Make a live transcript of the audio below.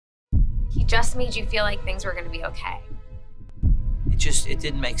He just made you feel like things were going to be okay. It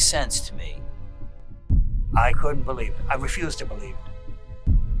didn't make sense to me. I couldn't believe it. I refused to believe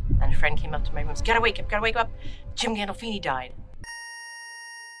it. And a friend came up to my room and said, gotta wake up. Jim Gandolfini died.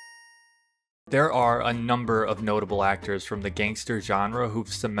 There are a number of notable actors from the gangster genre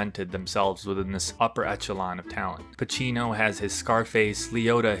who've cemented themselves within this upper echelon of talent. Pacino has his Scarface,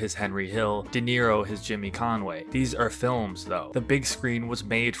 Liotta his Henry Hill, De Niro his Jimmy Conway. These are films though. The big screen was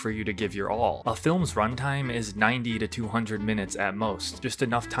made for you to give your all. A film's runtime is 90 to 200 minutes at most, just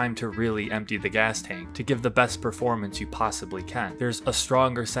enough time to really empty the gas tank, to give the best performance you possibly can. There's a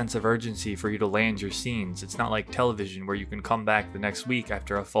stronger sense of urgency for you to land your scenes. It's not like television where you can come back the next week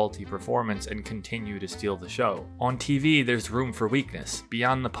after a faulty performance and continue to steal the show. On TV, there's room for weakness.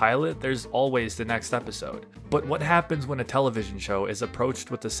 Beyond the pilot, there's always the next episode. But what happens when a television show is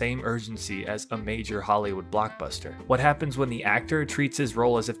approached with the same urgency as a major Hollywood blockbuster? What happens when the actor treats his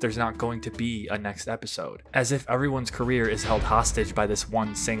role as if there's not going to be a next episode? As if everyone's career is held hostage by this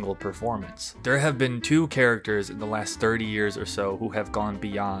one single performance. There have been two characters in the last 30 years or so who have gone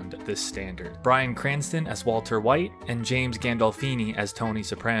beyond this standard. Bryan Cranston as Walter White and James Gandolfini as Tony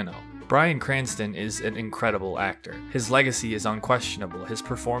Soprano. Bryan Cranston is an incredible actor. His legacy is unquestionable, his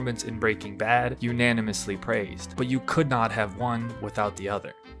performance in Breaking Bad unanimously praised, but you could not have one without the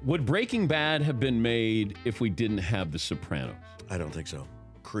other. Would Breaking Bad have been made if we didn't have The Sopranos? I don't think so.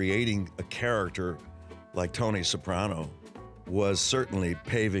 Creating a character like Tony Soprano was certainly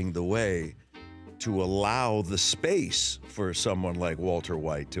paving the way to allow the space for someone like Walter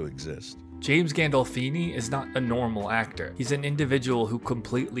White to exist. James Gandolfini is not a normal actor. He's an individual who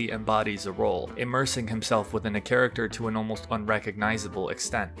completely embodies a role, immersing himself within a character to an almost unrecognizable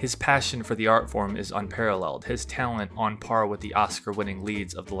extent. His passion for the art form is unparalleled, his talent on par with the Oscar-winning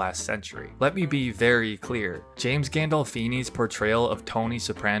leads of the last century. Let me be very clear. James Gandolfini's portrayal of Tony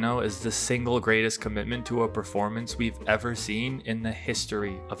Soprano is the single greatest commitment to a performance we've ever seen in the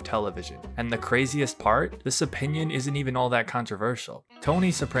history of television. And the craziest part, this opinion isn't even all that controversial. Tony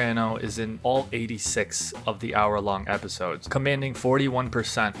Soprano is in all 86 of the hour-long episodes, commanding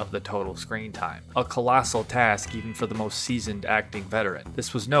 41% of the total screen time. A colossal task even for the most seasoned acting veteran.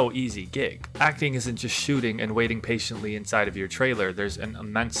 This was no easy gig. Acting isn't just shooting and waiting patiently inside of your trailer, there's an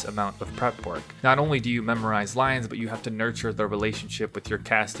immense amount of prep work. Not only do you memorize lines, but you have to nurture the relationship with your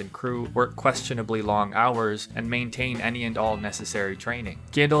cast and crew, work questionably long hours, and maintain any and all necessary training.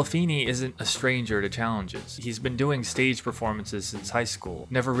 Gandolfini isn't a stranger to challenges. He's been doing stage performances since high school,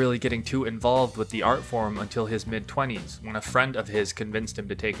 never really getting too involved with the art form until his mid-20s, when a friend of his convinced him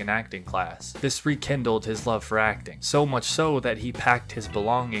to take an acting class. This rekindled his love for acting, so much so that he packed his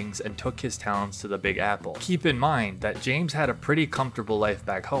belongings and took his talents to the Big Apple. Keep in mind that James had a pretty comfortable life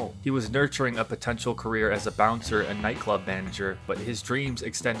back home. He was nurturing a potential career as a bouncer and nightclub manager, but his dreams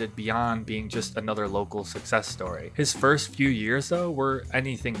extended beyond being just another local success story. His first few years, though, were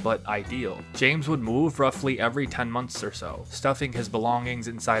anything but ideal. James would move roughly every 10 months or so, stuffing his belongings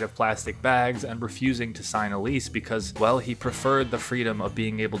inside of plastic bags and refusing to sign a lease because, well, he preferred the freedom of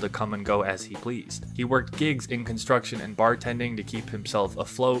being able to come and go as he pleased. He worked gigs in construction and bartending to keep himself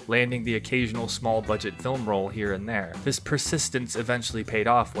afloat, landing the occasional small budget film role here and there. This persistence eventually paid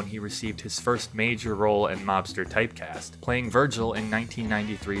off when he received his first major role in mobster typecast, playing Virgil in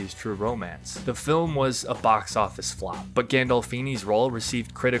 1993's True Romance. The film was a box office flop, but Gandolfini's role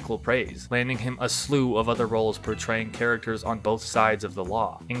received critical praise, landing him a slew of other roles portraying characters on both sides of the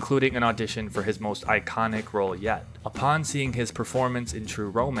law, including an audition for his most iconic role yet. Upon seeing his performance in True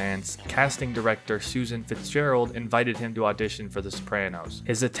Romance, casting director Susan Fitzgerald invited him to audition for The Sopranos.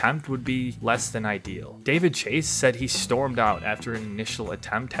 His attempt would be less than ideal. David Chase said he stormed out after an initial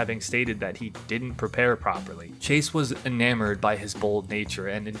attempt, having stated that he didn't prepare properly. Chase was enamored by his bold nature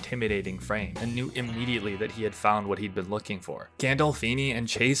and intimidating frame, and knew immediately that he had found what he'd been looking for. Gandolfini and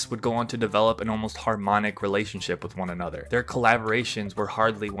Chase would go on to develop an almost harmonic relationship with one another. Their collaborations were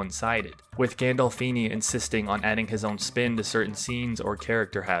hardly one-sided, with Gandolfini insisting on adding his own spin to certain scenes or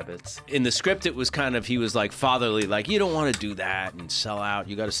character habits. In the script, it was kind of, he was like fatherly, like, you don't want to do that and sell out,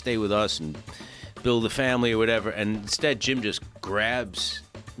 you got to stay with us and build a family or whatever. And instead, Jim just grabs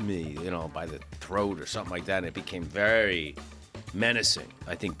me, you know, by the throat or something like that, and it became very menacing.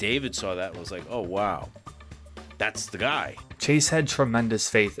 I think David saw that and was like, oh, wow. that's the guy. Chase had tremendous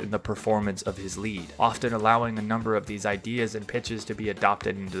faith in the performance of his lead, often allowing a number of these ideas and pitches to be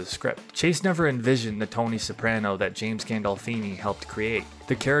adopted into the script. Chase never envisioned the Tony Soprano that James Gandolfini helped create.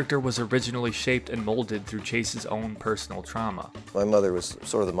 The character was originally shaped and molded through Chase's own personal trauma. My mother was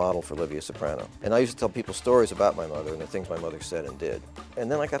sort of the model for Livia Soprano, and I used to tell people stories about my mother and the things my mother said and did.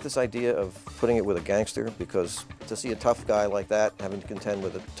 And then I got this idea of putting it with a gangster, because to see a tough guy like that having to contend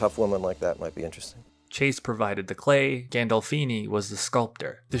with a tough woman like that might be interesting. Chase provided the clay, Gandolfini was the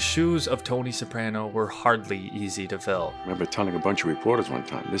sculptor. The shoes of Tony Soprano were hardly easy to fill. I remember telling a bunch of reporters one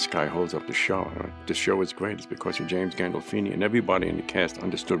time, this guy holds up the show. The show is great. It's because of James Gandolfini, and everybody in the cast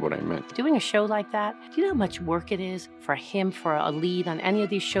understood what I meant. Doing a show like that, do you know how much work it is for him, for a lead on any of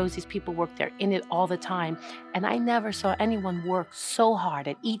these shows? These people work, they're in it all the time. And I never saw anyone work so hard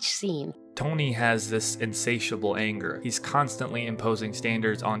at each scene. Tony has this insatiable anger. He's constantly imposing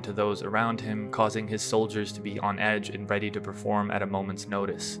standards onto those around him, causing his soldiers to be on edge and ready to perform at a moment's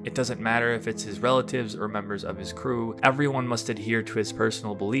notice. It doesn't matter if it's his relatives or members of his crew, everyone must adhere to his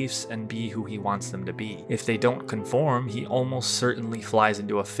personal beliefs and be who he wants them to be. If they don't conform, he almost certainly flies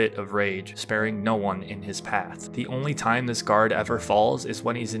into a fit of rage, sparing no one in his path. The only time this guard ever falls is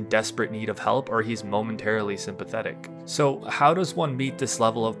when he's in desperate need of help or he's momentarily sympathetic. So how does one meet this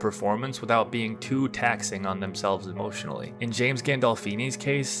level of performance without being too taxing on themselves emotionally? In James Gandolfini's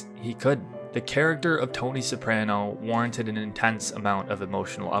case, he couldn't. The character of Tony Soprano warranted an intense amount of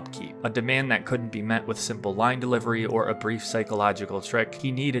emotional upkeep, a demand that couldn't be met with simple line delivery or a brief psychological trick.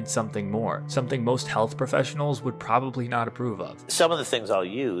 He needed something more, something most health professionals would probably not approve of. Some of the things I'll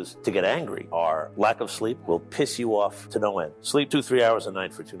use to get angry are lack of sleep will piss you off to no end. Sleep 2-3 hours a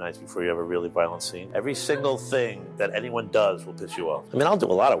night for 2 nights before you have a really violent scene. Every single thing that anyone does will piss you off. I mean, I'll do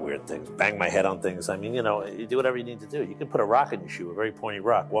a lot of weird things, bang my head on things. I mean, you know, you do whatever you need to do. You can put a rock in your shoe, a very pointy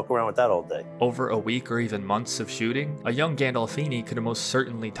rock, walk around with that all day. Over a week or even months of shooting, a young Gandolfini could most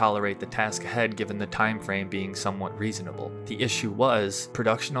certainly tolerate the task ahead given the time frame being somewhat reasonable. The issue was,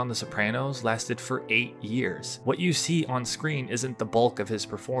 production on The Sopranos lasted for 8 years. What you see on screen isn't the bulk of his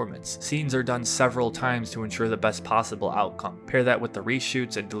performance. Scenes are done several times to ensure the best possible outcome. Pair that with the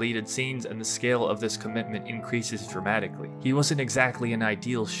reshoots and deleted scenes and the scale of this commitment increases dramatically. He wasn't exactly in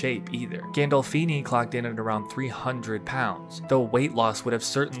ideal shape either. Gandolfini clocked in at around 300 pounds. Though weight loss would have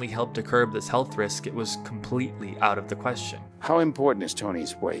certainly helped to curb this health risk, it was completely out of the question. How important is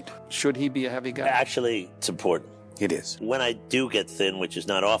Tony's weight? Should he be a heavy guy? Actually, it's important. It is. When I do get thin, which is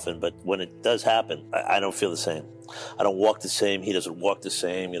not often, but when it does happen, I don't feel the same. I don't walk the same. He doesn't walk the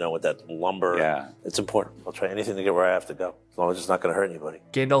same, you know, with that lumber. Yeah. It's important. I'll try anything to get where I have to go, as long as it's not going to hurt anybody.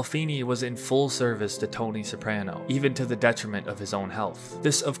 Gandolfini was in full service to Tony Soprano, even to the detriment of his own health.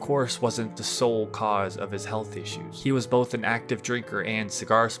 This, of course, wasn't the sole cause of his health issues. He was both an active drinker and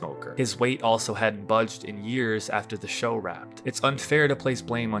cigar smoker. His weight also hadn't budged in years after the show wrapped. It's unfair to place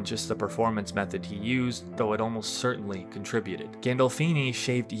blame on just the performance method he used, though it almost certainly contributed. Gandolfini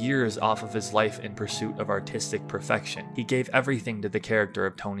shaved years off of his life in pursuit of artistic perfection. He gave everything to the character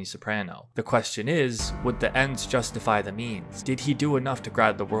of Tony Soprano. The question is, would the ends justify the means? Did he do enough to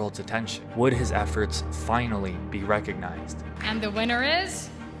grab the world's attention? Would his efforts finally be recognized? And the winner is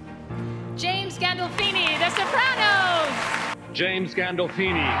James Gandolfini, The Sopranos! James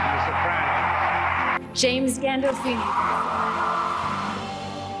Gandolfini, The Sopranos. James Gandolfini.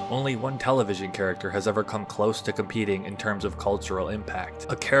 Only one television character has ever come close to competing in terms of cultural impact.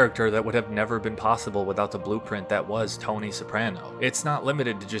 A character that would have never been possible without the blueprint that was Tony Soprano. It's not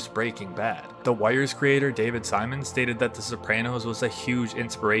limited to just Breaking Bad. The Wire's creator David Simon stated that The Sopranos was a huge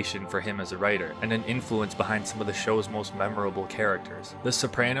inspiration for him as a writer, and an influence behind some of the show's most memorable characters. The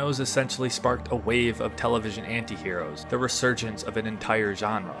Sopranos essentially sparked a wave of television anti-heroes, the resurgence of an entire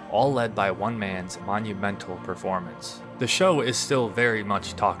genre, all led by one man's monumental performance. The show is still very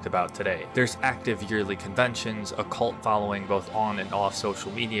much talked about today. There's active yearly conventions, a cult following both on and off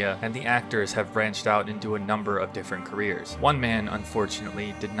social media, and the actors have branched out into a number of different careers. One man,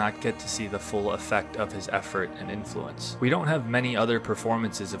 unfortunately, did not get to see the full effect of his effort and influence. We don't have many other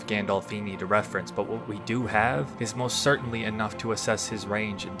performances of Gandolfini to reference, but what we do have is most certainly enough to assess his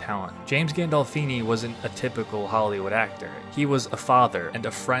range and talent. James Gandolfini wasn't a typical Hollywood actor. He was a father and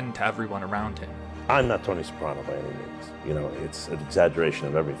a friend to everyone around him. I'm not Tony Soprano by any means. You know, it's an exaggeration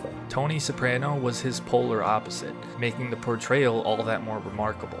of everything. Tony Soprano was his polar opposite, making the portrayal all that more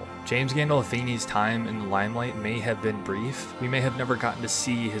remarkable. James Gandolfini's time in the limelight may have been brief. We may have never gotten to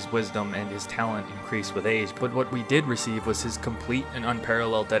see his wisdom and his talent increase with age, but what we did receive was his complete and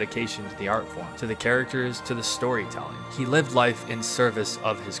unparalleled dedication to the art form, to the characters, to the storytelling. He lived life in service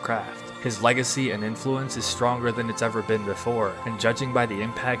of his craft. His legacy and influence is stronger than it's ever been before, and judging by the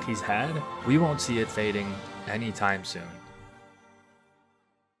impact he's had, we won't see it fading anytime soon.